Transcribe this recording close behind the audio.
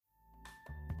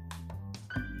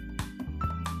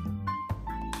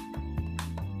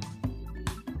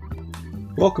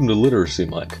Welcome to Literacy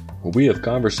Mike, where we have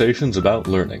conversations about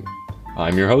learning.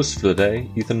 I'm your host for the day,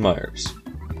 Ethan Myers.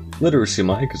 Literacy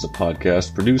Mike is a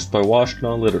podcast produced by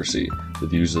Washtenaw Literacy. The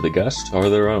views of the guests are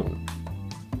their own.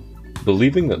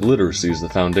 Believing that literacy is the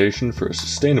foundation for a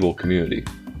sustainable community,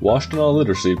 Washtenaw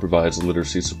Literacy provides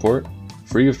literacy support,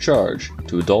 free of charge,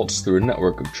 to adults through a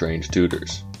network of trained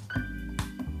tutors.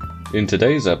 In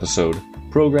today's episode,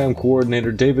 Program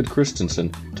Coordinator David Christensen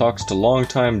talks to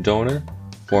longtime donor,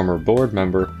 former board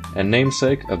member, and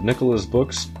namesake of Nicola's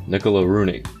books, Nicola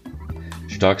Rooney.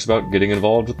 She talks about getting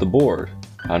involved with the board,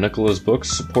 how Nicola's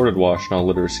books supported Washtenaw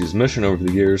Literacy's mission over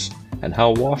the years, and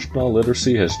how Washtenaw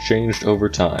Literacy has changed over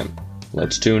time.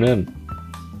 Let's tune in.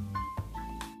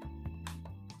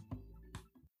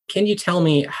 Can you tell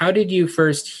me, how did you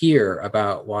first hear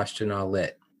about Washtenaw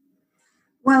Lit?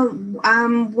 Well,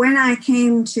 when I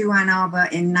came to Ann Arbor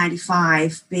in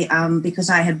 95, because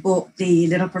I had bought the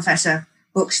Little Professor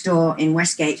bookstore in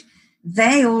Westgate,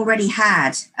 they already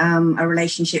had a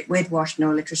relationship with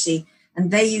Washtenaw Literacy,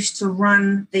 and they used to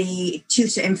run the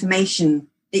tutor information,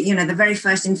 the very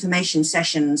first information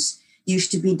sessions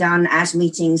used to be done as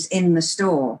meetings in the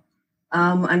store.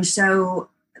 And so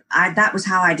that was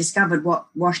how I discovered what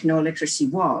Washtenaw Literacy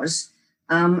was.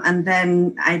 And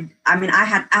then I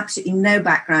had absolutely no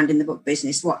background in the book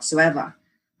business whatsoever.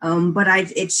 But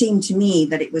it seemed to me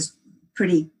that it was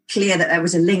pretty clear that there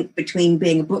was a link between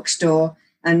being a bookstore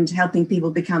and helping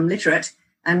people become literate.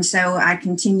 And so I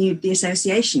continued the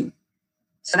association.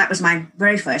 So that was my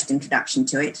very first introduction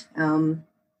to it. And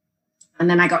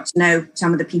then I got to know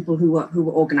some of the people who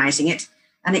were organizing it,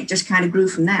 and it just kind of grew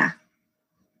from there.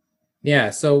 Yeah.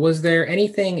 So was there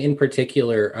anything in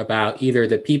particular about either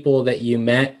the people that you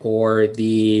met or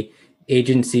the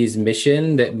agency's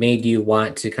mission that made you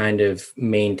want to kind of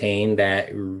maintain that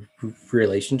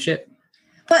relationship?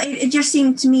 Well, it just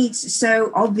seemed to me so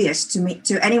obvious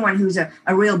to anyone who's a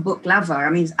real book lover. I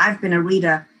mean, I've been a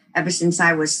reader ever since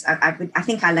I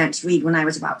think I learned to read when I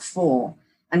was about 4.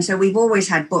 And so we've always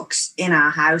had books in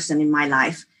our house and in my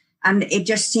life. And it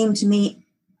just seemed to me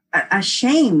a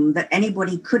shame that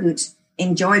anybody couldn't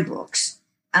enjoy books.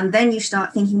 And then you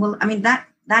start thinking, well, I mean, that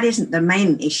isn't the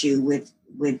main issue with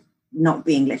not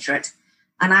being literate.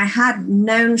 And I had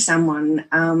known someone,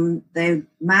 the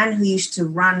man who used to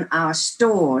run our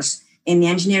stores in the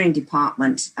engineering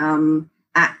department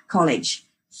at college.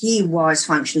 He was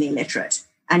functionally illiterate.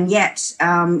 And yet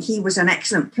he was an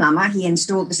excellent plumber. He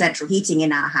installed the central heating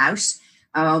in our house.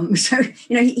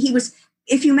 He was,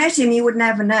 if you met him, you would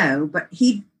never know, but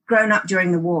he'd grown up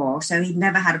during the war, so he'd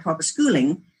never had a proper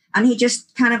schooling. And he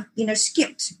just kind of,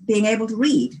 skipped being able to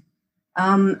read.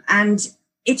 And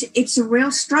it's a real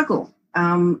struggle,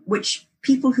 which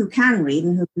people who can read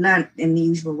and who learn in the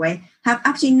usual way have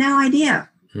absolutely no idea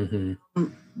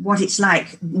what it's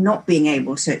like not being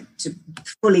able to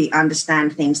fully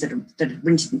understand things that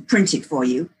are printed for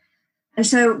you. And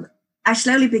so I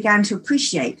slowly began to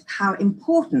appreciate how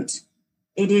important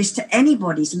it is to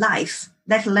anybody's life,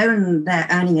 let alone their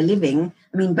earning a living,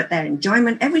 but their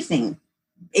enjoyment, everything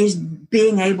is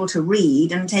being able to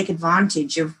read and take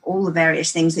advantage of all the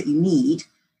various things that you need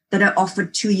that are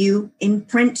offered to you in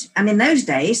print. And in those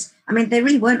days, they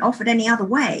really weren't offered any other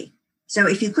way. So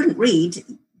if you couldn't read,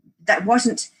 it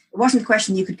wasn't a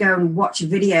question you could go and watch a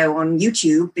video on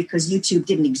YouTube because YouTube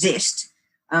didn't exist.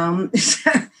 So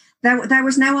there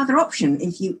was no other option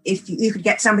if you could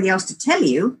get somebody else to tell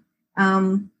you,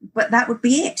 but that would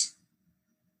be it.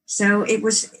 So it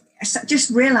was just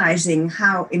realizing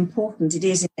how important it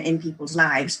is in people's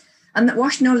lives, and that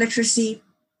Washtenaw Literacy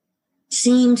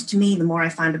seemed to me, the more I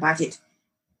found about it,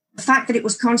 the fact that it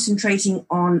was concentrating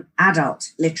on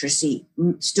adult literacy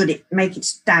make it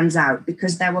stands out,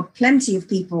 because there were plenty of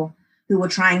people who were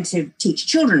trying to teach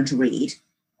children to read,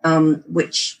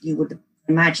 which you would have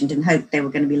imagined and hoped they were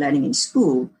going to be learning in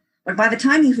school. But by the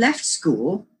time you've left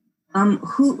school,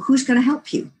 who's going to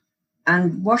help you?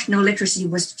 And Washtenaw Literacy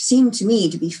seemed to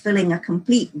me to be filling a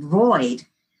complete void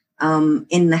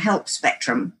in the help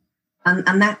spectrum.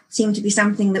 And that seemed to be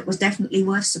something that was definitely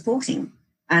worth supporting.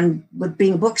 And with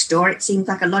being a bookstore, it seemed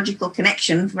like a logical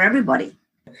connection for everybody.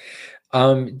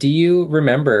 Do you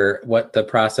remember what the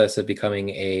process of becoming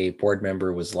a board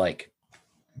member was like?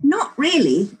 Not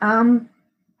really.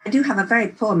 I do have a very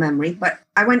poor memory, but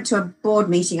I went to a board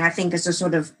meeting, I think, as a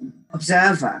sort of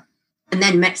observer, and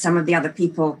then met some of the other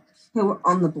people who were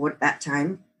on the board at that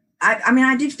time.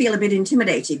 I did feel a bit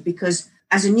intimidated because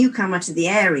as a newcomer to the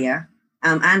area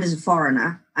and as a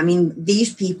foreigner,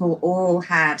 these people all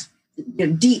had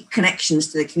deep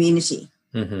connections to the community,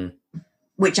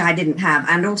 which I didn't have.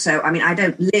 And also, I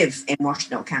don't live in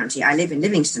Washtenaw County. I live in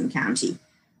Livingston County.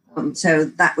 So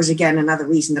that was, again, another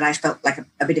reason that I felt like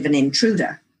a bit of an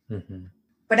intruder. Mm-hmm.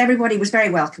 But everybody was very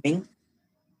welcoming.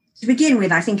 To begin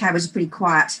with, I think I was pretty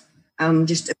quiet,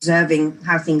 just observing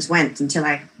how things went until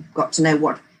I got to know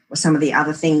what were some of the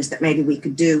other things that maybe we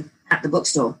could do at the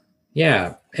bookstore.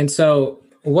 Yeah. And so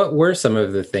what were some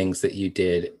of the things that you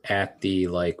did at the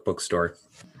bookstore?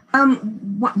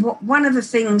 One of the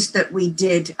things that we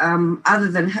did,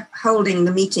 other than holding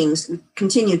the meetings, we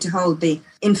continued to hold the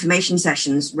information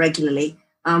sessions regularly.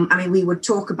 We would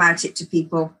talk about it to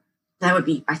people.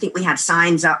 I think we had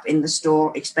signs up in the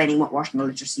store explaining what Washington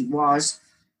literacy was.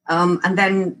 And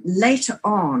then later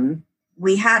on,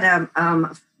 we had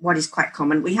what is quite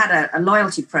common. We had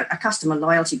a customer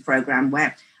loyalty program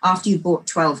where after you bought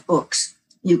 12 books,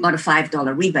 you got a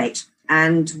 $5 rebate.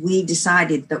 And we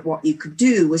decided that what you could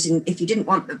do was, if you didn't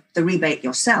want the rebate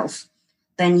yourself,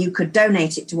 then you could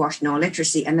donate it to Washington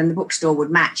Literacy, and then the bookstore would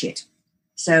match it.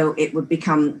 So it would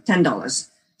become $10.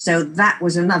 So that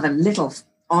was another little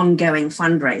ongoing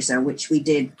fundraiser, which we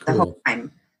did the whole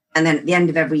time. And then at the end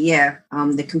of every year,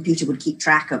 the computer would keep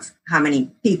track of how many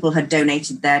people had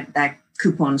donated their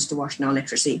coupons to Washington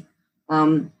Literacy.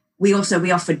 We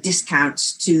offered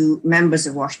discounts to members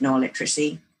of Washington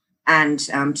Literacy and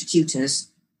to tutors.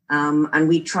 And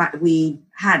we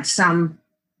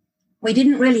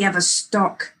didn't really ever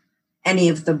stock any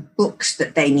of the books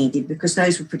that they needed because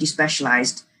those were pretty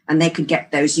specialized, and they could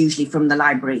get those usually from the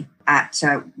library at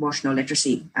Washington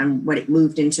Literacy. And when it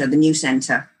moved into the new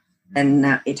center,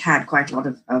 then it had quite a lot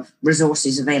of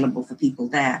resources available for people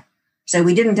there. So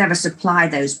we didn't ever supply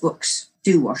those books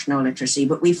to Washington Literacy,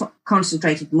 but we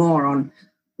concentrated more on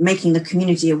making the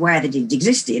community aware that it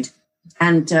existed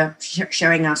and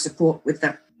showing our support with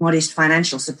the modest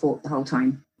financial support the whole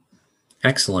time.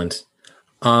 Excellent.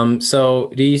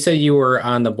 So you say you were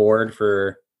on the board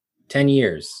for 10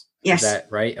 years? Yes. Is that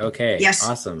right? Okay. Yes.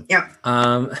 Awesome. Yeah.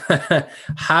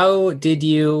 How did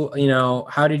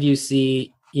you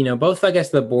see, both, I guess,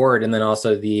 the board and then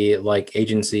also the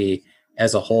agency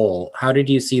as a whole, how did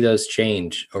you see those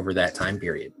change over that time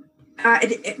period?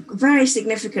 Very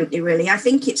significantly, really. I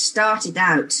think it started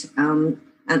out,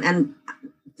 and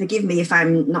forgive me if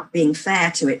I'm not being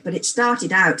fair to it, but it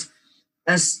started out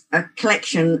as a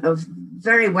collection of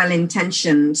very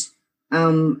well-intentioned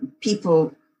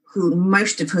people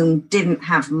most of whom didn't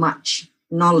have much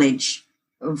knowledge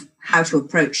of how to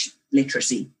approach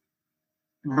literacy.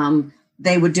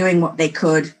 They were doing what they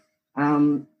could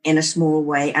in a small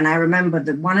way. And I remember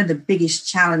that one of the biggest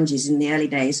challenges in the early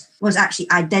days was actually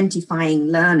identifying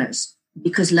learners,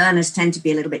 because learners tend to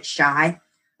be a little bit shy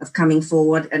of coming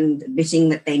forward and admitting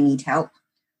that they need help.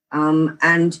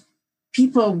 And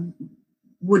people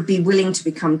would be willing to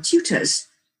become tutors,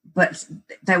 but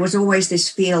there was always this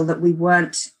feel that we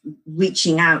weren't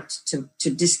reaching out to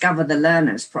discover the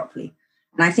learners properly.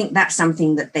 And I think that's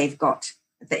something that they've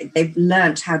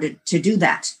learned how to do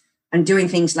that, and doing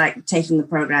things like taking the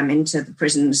program into the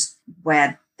prisons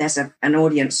where there's an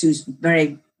audience who's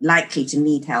very likely to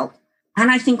need help. And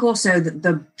I think also that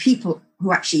the people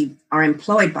who actually are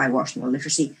employed by Washington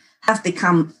Literacy have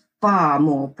become far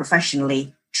more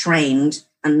professionally trained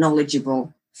and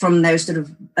knowledgeable from those sort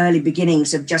of early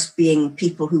beginnings of just being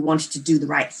people who wanted to do the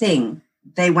right thing.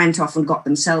 They went off and got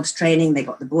themselves training. They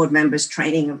got the board members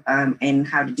training in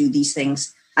how to do these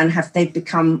things, and they've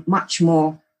become much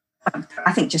more,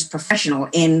 I think, just professional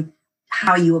in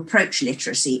how you approach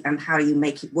literacy and how you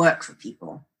make it work for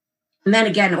people. And then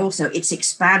again, also, it's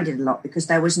expanded a lot because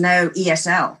there was no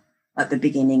ESL at the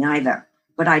beginning either.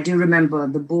 But I do remember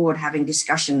the board having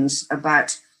discussions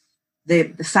about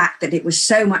the fact that it was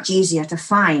so much easier to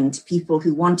find people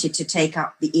who wanted to take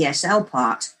up the ESL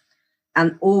part,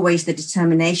 and always the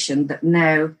determination that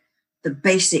no, the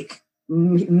basic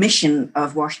mission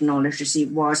of Washington Literacy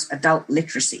was adult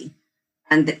literacy,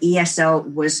 and that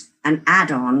ESL was an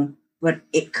add-on, but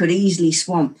it could easily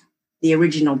swamp the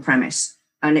original premise,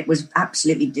 and it was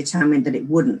absolutely determined that it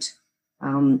wouldn't.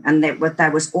 And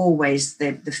there was always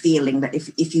the feeling that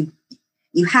if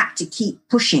you had to keep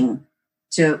pushing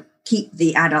to keep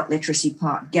the adult literacy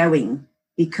part going,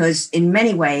 because in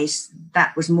many ways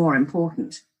that was more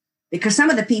important. Because some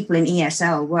of the people in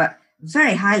ESL were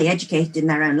very highly educated in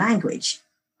their own language.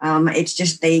 It's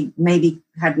just they maybe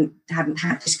hadn't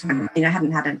had this kind of,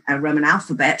 hadn't had a Roman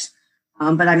alphabet.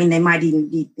 But I mean, they might even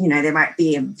be, they might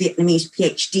be a Vietnamese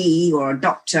PhD or a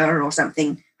doctor or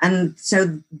something. And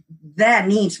so their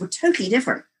needs were totally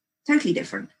different.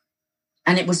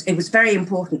 And it was very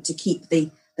important to keep the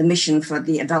mission for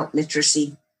the adult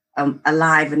literacy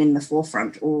alive and in the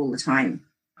forefront all the time.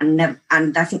 And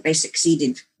I think they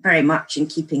succeeded very much in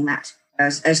keeping that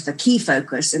as the key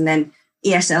focus. And then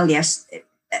ESL, yes,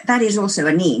 that is also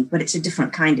a need, but it's a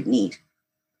different kind of need.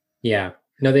 Yeah.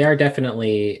 No, they are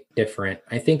definitely different.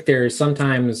 I think there's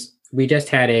sometimes, we just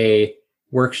had a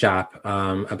workshop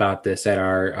about this at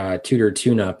our tutor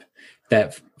tune-up,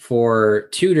 that for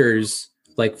tutors,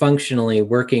 like functionally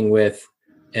working with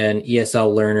an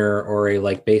ESL learner or a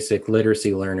like basic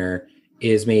literacy learner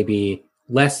is maybe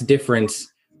less difference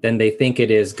than they think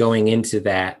it is going into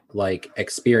that like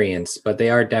experience, but they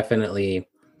are definitely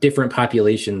different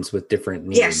populations with different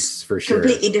needs. Yes, for sure.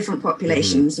 Completely different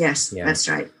populations. Mm-hmm. Yes, yeah. That's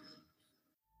right.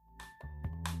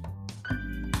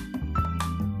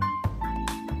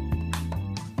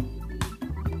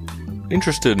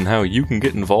 Interested in how you can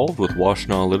get involved with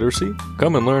Washtenaw Literacy?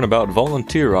 Come and learn about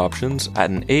volunteer options at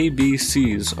an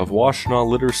ABCs of Washtenaw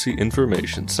Literacy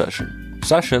information session.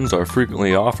 Sessions are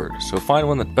frequently offered, so find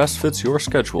one that best fits your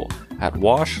schedule at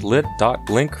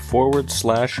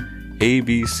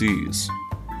washlit.link/ABCs.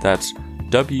 That's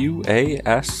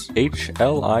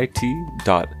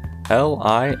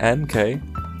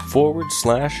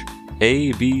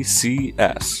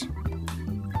washlit.link/ABCS.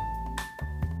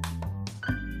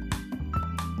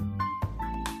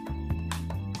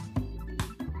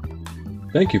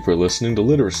 Thank you for listening to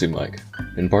Literacy Mike.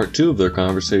 In part 2 of their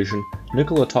conversation,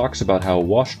 Nicola talks about how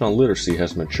Washtenaw literacy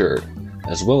has matured,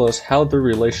 as well as how their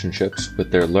relationships with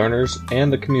their learners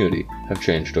and the community have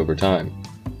changed over time.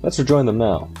 Let's rejoin them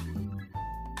now.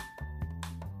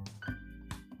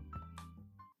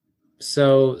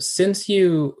 So since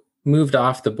you moved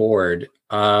off the board,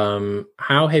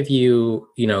 how have you,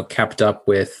 kept up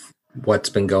with what's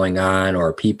been going on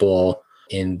or people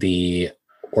in the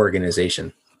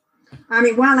organization? I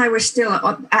mean, while I was still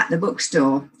at the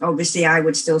bookstore, obviously I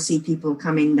would still see people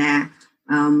coming there,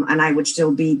 and I would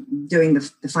still be doing the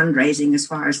fundraising as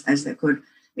far as they could. I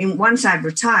mean, once I'd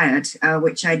retired,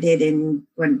 which I did in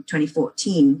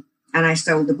 2014, and I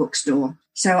sold the bookstore.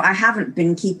 So I haven't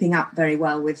been keeping up very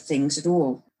well with things at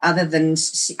all, other than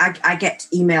I get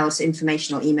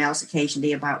informational emails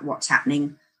occasionally about what's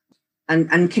happening,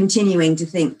 and continuing to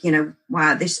think,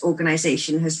 wow, this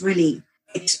organization has really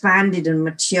expanded and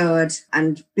matured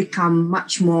and become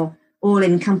much more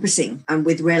all-encompassing, and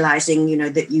with realizing,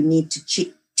 that you need to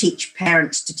teach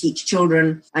parents to teach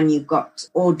children, and you've got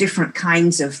all different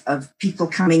kinds of people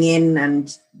coming in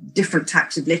and different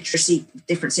types of literacy,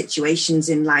 different situations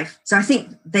in life. So I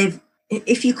think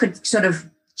if you could sort of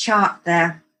chart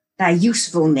their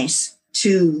usefulness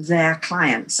to their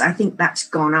clients, I think that's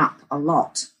gone up a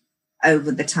lot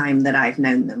over the time that I've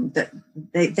known them, that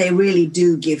they really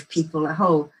do give people a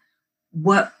whole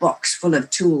workbox full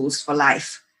of tools for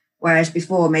life. Whereas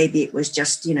before, maybe it was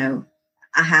just, a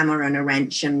hammer and a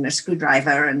wrench and a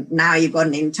screwdriver. And now you've got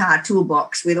an entire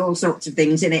toolbox with all sorts of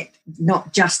things in it,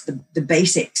 not just the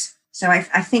basics. So I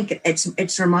think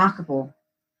it's remarkable.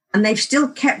 And they've still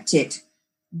kept it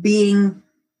being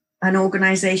an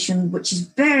organization which is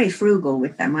very frugal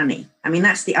with their money. I mean,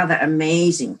 that's the other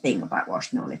amazing thing about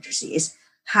Washtenaw Literacy, is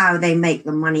how they make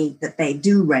the money that they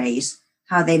do raise,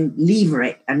 how they lever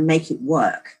it and make it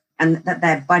work, and that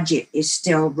their budget is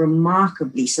still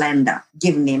remarkably slender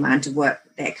given the amount of work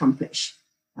that they accomplish.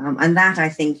 And that, I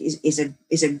think, is a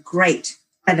great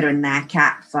feather in their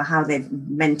cap for how they've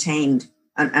maintained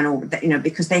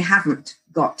because they haven't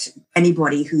got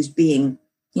anybody who's being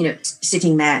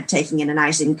sitting there taking in a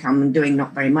nice income and doing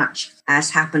not very much,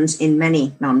 as happens in many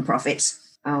nonprofits,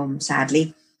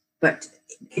 sadly. But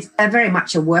they're very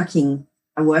much a working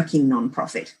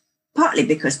nonprofit, partly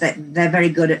because they're very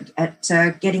good at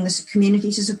getting the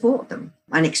community to support them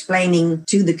and explaining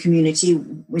to the community,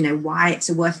 why it's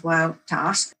a worthwhile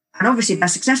task. And obviously they're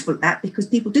successful at that because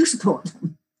people do support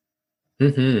them.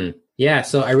 Mm-hmm. Yeah,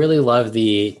 so I really love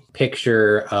the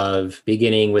picture of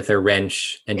beginning with a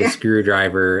wrench and a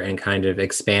screwdriver and kind of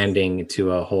expanding to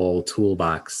a whole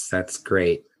toolbox. That's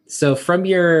great. So from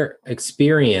your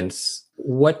experience,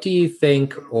 what do you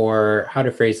think, or how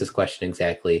to phrase this question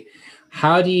exactly,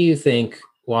 how do you think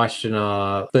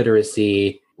Washtenaw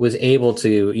Literacy was able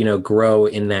to, grow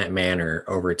in that manner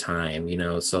over time?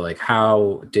 So like,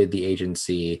 how did the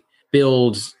agency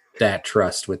build that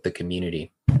trust with the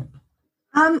community?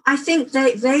 I think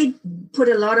they put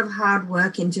a lot of hard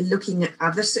work into looking at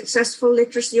other successful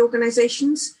literacy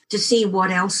organizations to see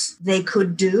what else they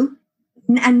could do,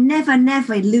 and never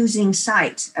losing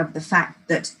sight of the fact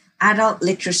that adult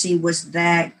literacy was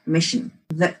their mission,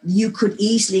 that you could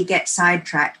easily get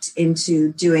sidetracked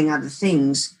into doing other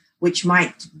things, which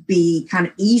might be kind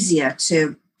of easier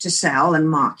to sell and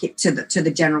market to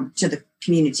the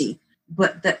community,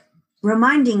 but that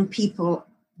reminding people,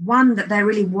 one, that there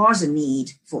really was a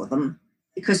need for them,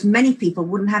 because many people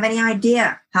wouldn't have any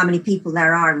idea how many people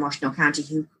there are in Washtenaw County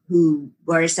who who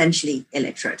were essentially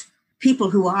illiterate. People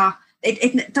who are,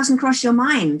 it doesn't cross your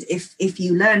mind if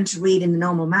you learn to read in the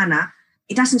normal manner.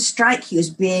 It doesn't strike you as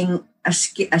being a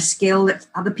skill that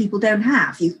other people don't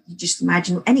have. You just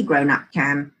imagine any grown-up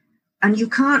can. And you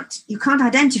can't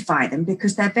identify them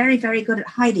because they're very, very good at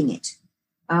hiding it.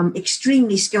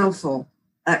 Extremely skillful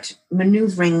at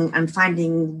maneuvering and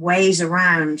finding ways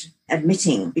around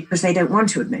admitting because they don't want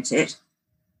to admit it.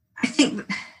 I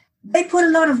think they put a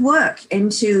lot of work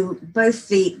into both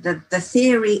the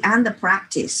theory and the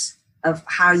practice of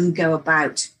how you go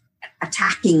about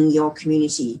attacking your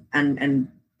community and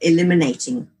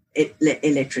eliminating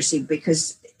illiteracy,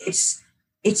 because it's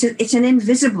an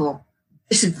invisible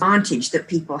disadvantage that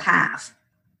people have.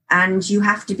 And you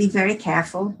have to be very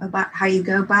careful about how you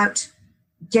go about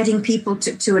getting people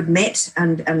to admit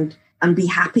and be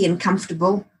happy and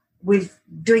comfortable with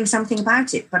doing something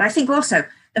about it. But I think also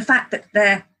the fact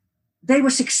that they were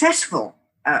successful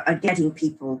at getting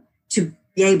people to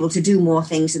be able to do more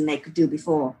things than they could do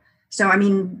before. So, I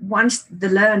mean, once the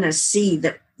learners see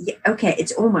that, okay,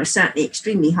 it's almost certainly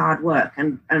extremely hard work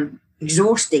and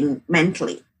exhausting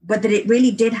mentally, but that it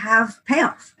really did have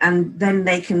payoff. And then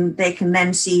they can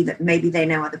then see that maybe they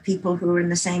know other people who are in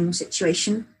the same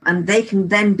situation, and they can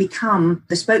then become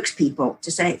the spokespeople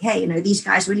to say, hey, these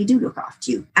guys really do look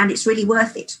after you and it's really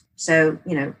worth it. So,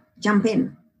 jump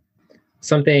in.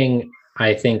 Something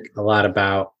I think a lot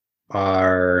about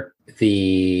are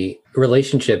the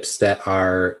relationships that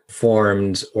are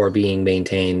formed or being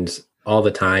maintained all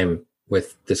the time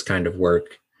with this kind of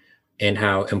work, and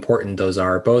how important those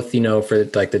are, both, for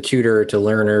like the tutor to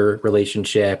learner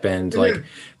relationship and like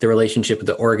the relationship with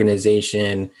the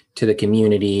organization to the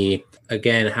community.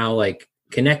 Again, how like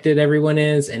connected everyone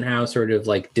is and how sort of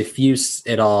like diffuse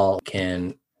it all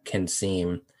can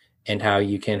seem, and how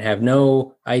you can have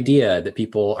no idea that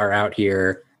people are out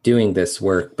here doing this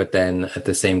work, but then at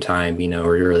the same time,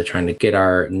 we're really trying to get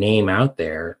our name out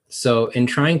there. So in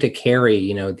trying to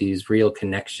carry, these real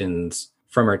connections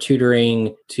from our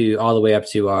tutoring to all the way up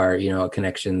to our,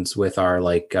 connections with our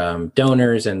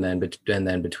donors, and then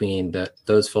between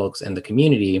those folks and the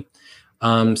community.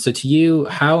 So to you,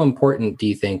 how important do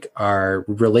you think are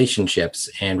relationships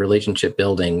and relationship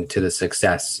building to the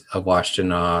success of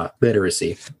Washtenaw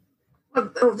literacy?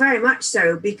 Well, very much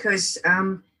so, because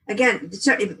again,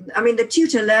 certainly, the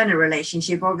tutor-learner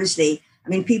relationship, obviously,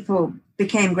 people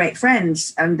became great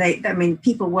friends, and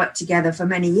people worked together for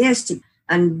many years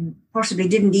and possibly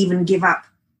didn't even give up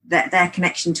their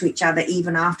connection to each other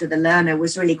even after the learner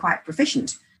was really quite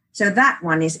proficient. So that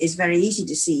one is very easy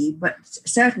to see. But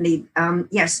certainly,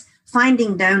 yes,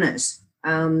 finding donors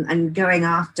and going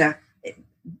after,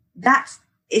 that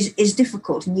is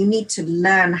difficult. And you need to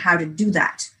learn how to do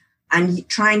that. And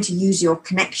trying to use your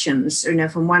connections,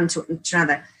 from one to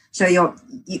another. So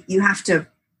you have to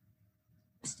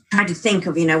try to think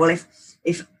of,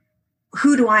 if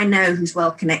who do I know who's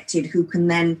well connected, who can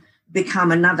then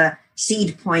become another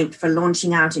seed point for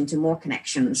launching out into more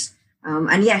connections.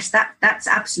 And yes, that's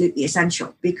absolutely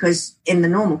essential, because in the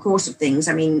normal course of things,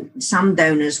 some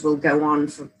donors will go on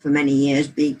for many years,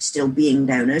 still being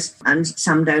donors, and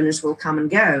some donors will come and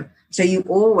go. So you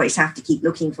always have to keep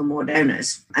looking for more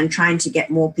donors and trying to get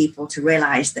more people to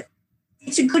realize that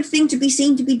it's a good thing to be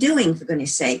seen to be doing, for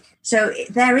goodness sake. So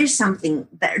there is something,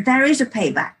 there is a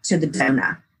payback to the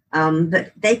donor,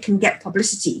 that they can get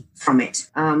publicity from it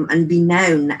and be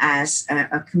known as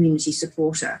a community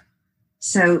supporter.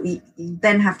 So you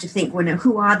then have to think,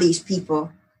 who are these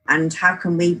people and how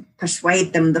can we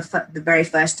persuade them the very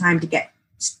first time to get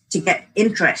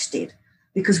interested?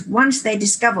 Because once they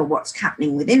discover what's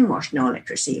happening within Washtenaw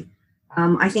literacy,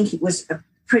 I think it was a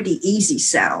pretty easy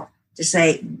sell to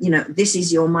say, this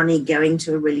is your money going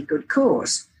to a really good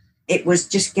cause. It was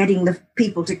just getting the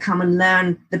people to come and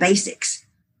learn the basics.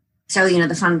 So,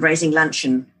 the fundraising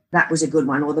luncheon, that was a good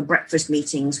one, or the breakfast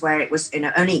meetings where it was,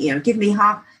 only, give me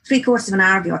three-quarters of an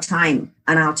hour of your time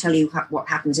and I'll tell you what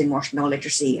happens in Washtenaw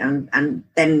literacy. And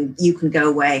then you can go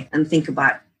away and think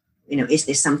about, is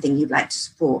this something you'd like to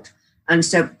support? And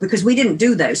so, because we didn't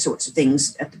do those sorts of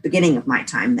things at the beginning of my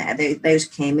time there, those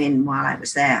came in while I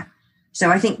was there.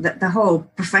 So I think that the whole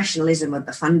professionalism of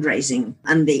the fundraising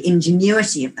and the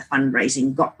ingenuity of the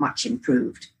fundraising got much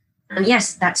improved. And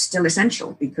yes, that's still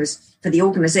essential, because for the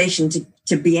organization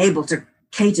to be able to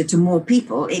cater to more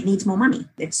people, it needs more money.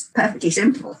 It's perfectly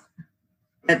simple.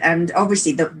 And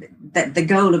obviously the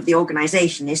goal of the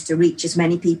organization is to reach as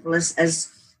many people as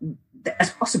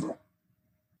possible.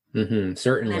 Mm-hmm,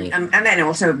 certainly. And then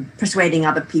also persuading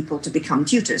other people to become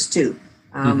tutors too.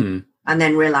 And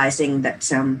then realizing that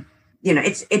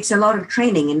it's a lot of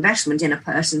training investment in a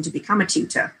person to become a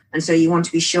tutor. And so you want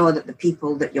to be sure that the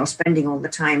people that you're spending all the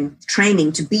time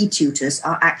training to be tutors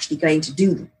are actually going to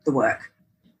do the work.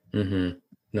 Mm-hmm.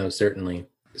 No, certainly.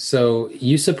 So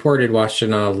you supported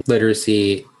Washtenaw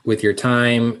Literacy with your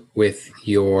time, with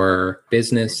your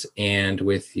business, and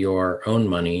with your own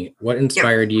money. What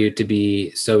inspired you to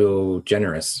be so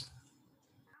generous?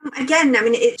 Again, I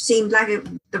mean, it seemed like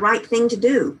the right thing to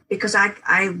do, because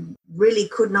I really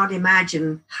could not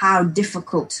imagine how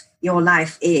difficult your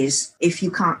life is if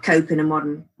you can't cope in a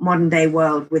modern day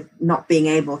world with not being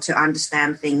able to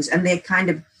understand things, and the kind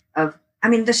of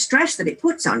the stress that it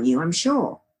puts on you, I'm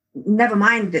sure. Never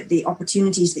mind that the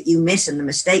opportunities that you miss and the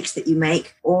mistakes that you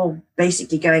make, all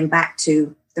basically going back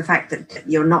to the fact that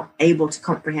you're not able to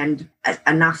comprehend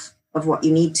enough of what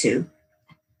you need to.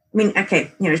 I mean,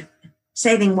 okay,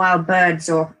 saving wild birds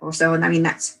or so, and I mean,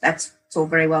 that's all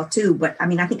very well too, but I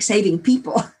mean, I think saving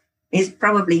people is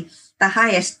probably the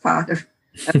highest part of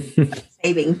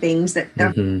saving things that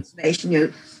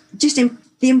conservation, just in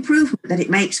the improvement that it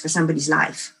makes for somebody's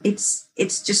life. It's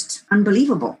just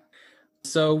unbelievable.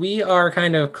 So we are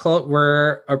kind of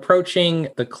we're approaching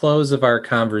the close of our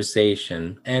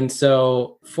conversation. And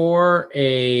so for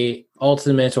a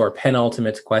ultimate or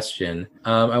penultimate question,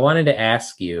 I wanted to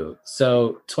ask you,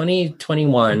 so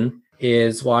 2021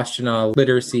 is Washtenaw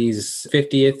Literacy's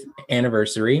 50th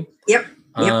anniversary. Yep.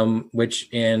 Which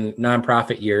in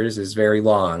nonprofit years is very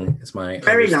long, is my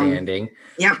understanding.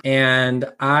 Yeah. And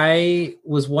I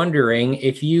was wondering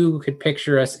if you could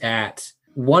picture us at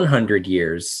 100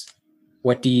 years.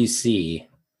 What do you see?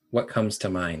 What comes to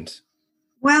mind?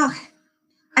 Well,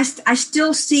 I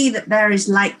still see that there is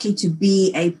likely to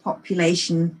be a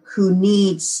population who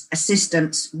needs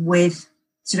assistance with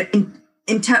sort of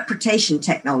interpretation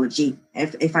technology,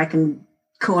 if I can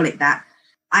call it that.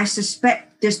 I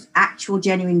suspect just actual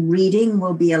genuine reading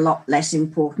will be a lot less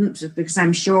important, because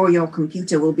I'm sure your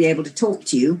computer will be able to talk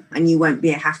to you and you won't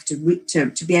have to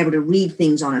be able to read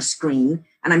things on a screen.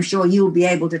 And I'm sure you'll be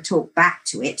able to talk back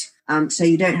to it. So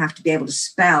you don't have to be able to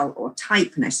spell or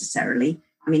type necessarily.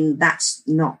 I mean,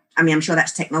 I'm sure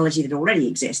that's technology that already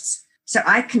exists. So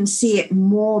I can see it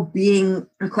more being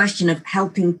a question of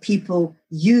helping people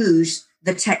use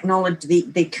the technology,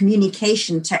 the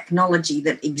communication technology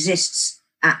that exists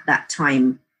at that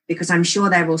time, because I'm sure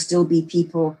there will still be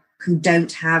people who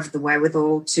don't have the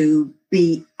wherewithal to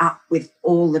be up with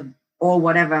all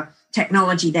whatever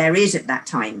technology there is at that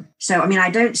time. So, I mean, I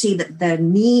don't see that the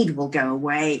need will go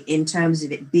away in terms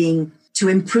of it being to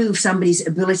improve somebody's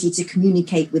ability to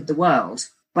communicate with the world.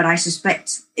 But I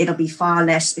suspect it'll be far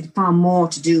more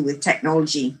to do with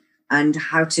technology and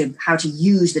how to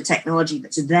use the technology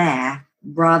that's there,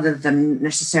 rather than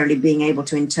necessarily being able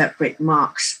to interpret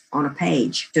marks on a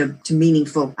page to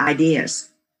meaningful ideas.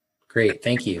 Great,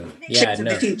 thank you. Predictions of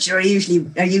the future are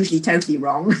usually totally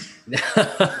wrong.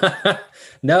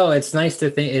 No, it's nice to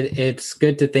think. It's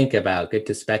good to think about, good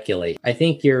to speculate. I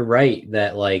think you're right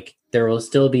that there will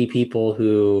still be people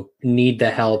who need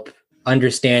the help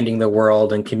understanding the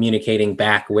world and communicating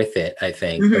back with it, I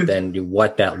think. But then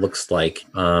what that looks like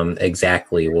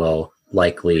exactly will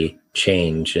likely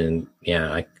change. And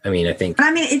I think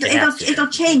it'll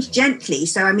change gently.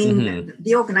 So I mean,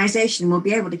 the organization will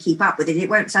be able to keep up with it. It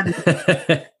won't suddenly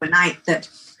overnight that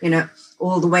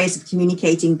all the ways of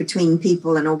communicating between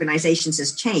people and organizations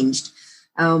has changed.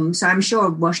 So I'm sure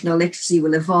Washtenaw Literacy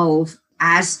will evolve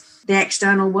as the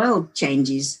external world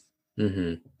changes.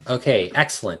 Okay,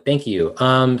 excellent. Thank you.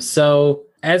 So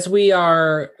as we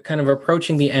are kind of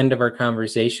approaching the end of our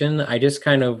conversation, I just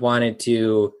kind of wanted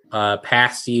to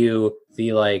pass you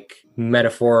the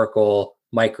metaphorical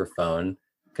microphone,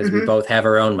 because we both have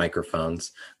our own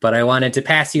microphones. But I wanted to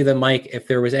pass you the mic if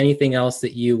there was anything else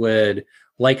that you would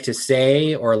like to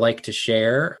say or like to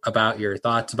share about your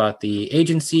thoughts about the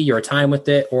agency, your time with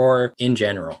it, or in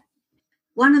general.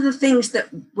 One of the things that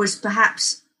was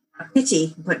perhaps a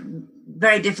pity, but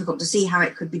very difficult to see how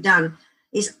it could be done,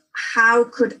 is how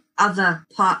could other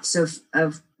parts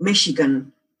of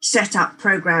Michigan set up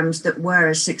programs that were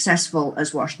as successful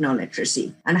as Washtenaw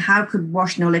Literacy? And how could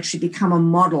Washtenaw Literacy become a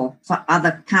model for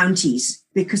other counties?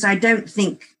 Because I don't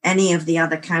think any of the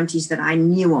other counties that I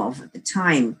knew of at the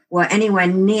time were anywhere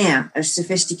near as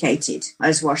sophisticated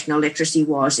as Washtenaw Literacy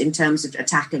was in terms of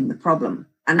tackling the problem.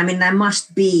 And I mean, there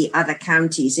must be other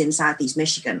counties in Southeast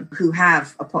Michigan who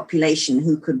have a population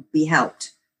who could be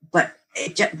helped. But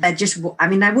there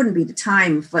wouldn't be the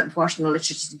time for Washtenaw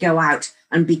Literacy to go out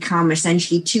and become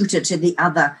essentially tutor to the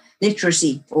other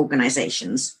literacy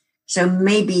organizations. So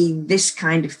maybe this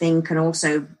kind of thing can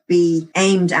also be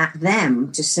aimed at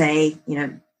them to say,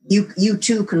 you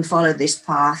too can follow this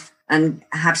path and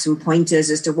have some pointers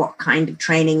as to what kind of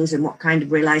trainings and what kind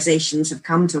of realizations have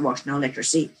come to Washtenaw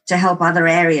literacy to help other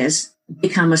areas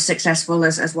become as successful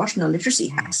as Washtenaw literacy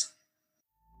has.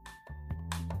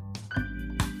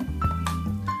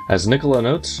 As Nicola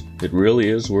notes, it really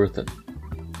is worth it.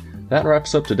 That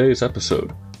wraps up today's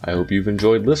episode. I hope you've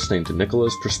enjoyed listening to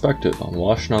Nicola's perspective on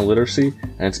Washtenaw literacy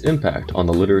and its impact on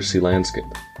the literacy landscape.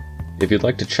 If you'd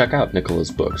like to check out Nicola's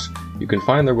books, you can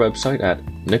find their website at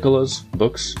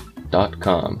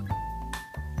nicolasbooks.com.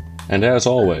 And as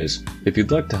always, if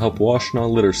you'd like to help Washtenaw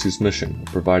Literacy's mission of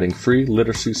providing free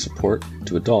literacy support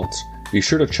to adults, be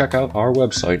sure to check out our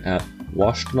website at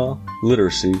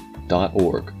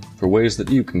washtenawnliteracy.org for ways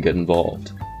that you can get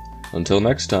involved. Until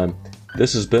next time,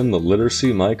 this has been the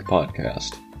Literacy Mike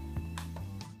Podcast.